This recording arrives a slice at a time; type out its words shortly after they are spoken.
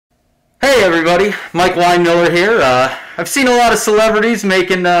Hey everybody, Mike Winemiller here. I've seen a lot of celebrities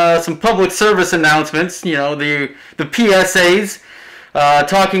making some public service announcements, the PSAs,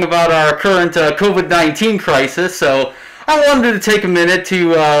 talking about our current COVID-19 crisis. So I wanted to take a minute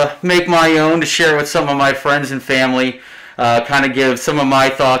to make my own, to share with some of my friends and family, kind of give some of my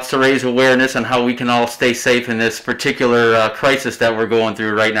thoughts to raise awareness on how we can all stay safe in this particular crisis that we're going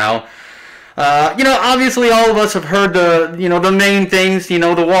through right now. Obviously all of us have heard the main things,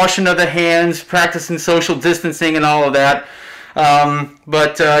 the washing of the hands, practicing social distancing and all of that.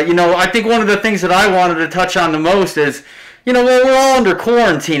 I think one of the things that I wanted to touch on the most is, we're all under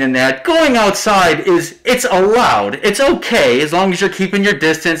quarantine and that. Going outside it's allowed. It's okay as long as you're keeping your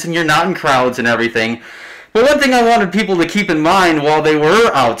distance and you're not in crowds and everything. But one thing I wanted people to keep in mind while they were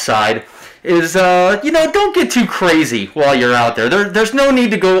outside is, don't get too crazy while you're out there. There's no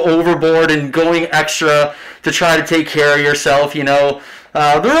need to go overboard and going extra to try to take care of yourself, The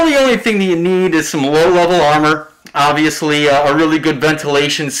really only thing that you need is some low-level armor, obviously a really good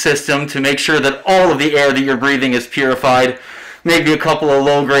ventilation system to make sure that all of the air that you're breathing is purified, maybe a couple of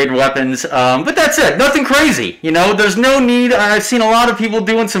low-grade weapons, but that's it. Nothing crazy, There's no need. I've seen a lot of people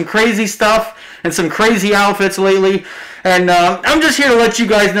doing some crazy stuff and some crazy outfits lately. And I'm just here to let you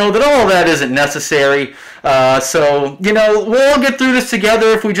guys know that all of that isn't necessary. We'll all get through this together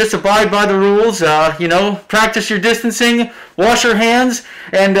if we just abide by the rules. Practice your distancing, wash your hands,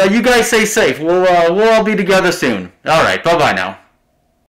 and you guys stay safe. We'll all be together soon. All right, bye-bye now.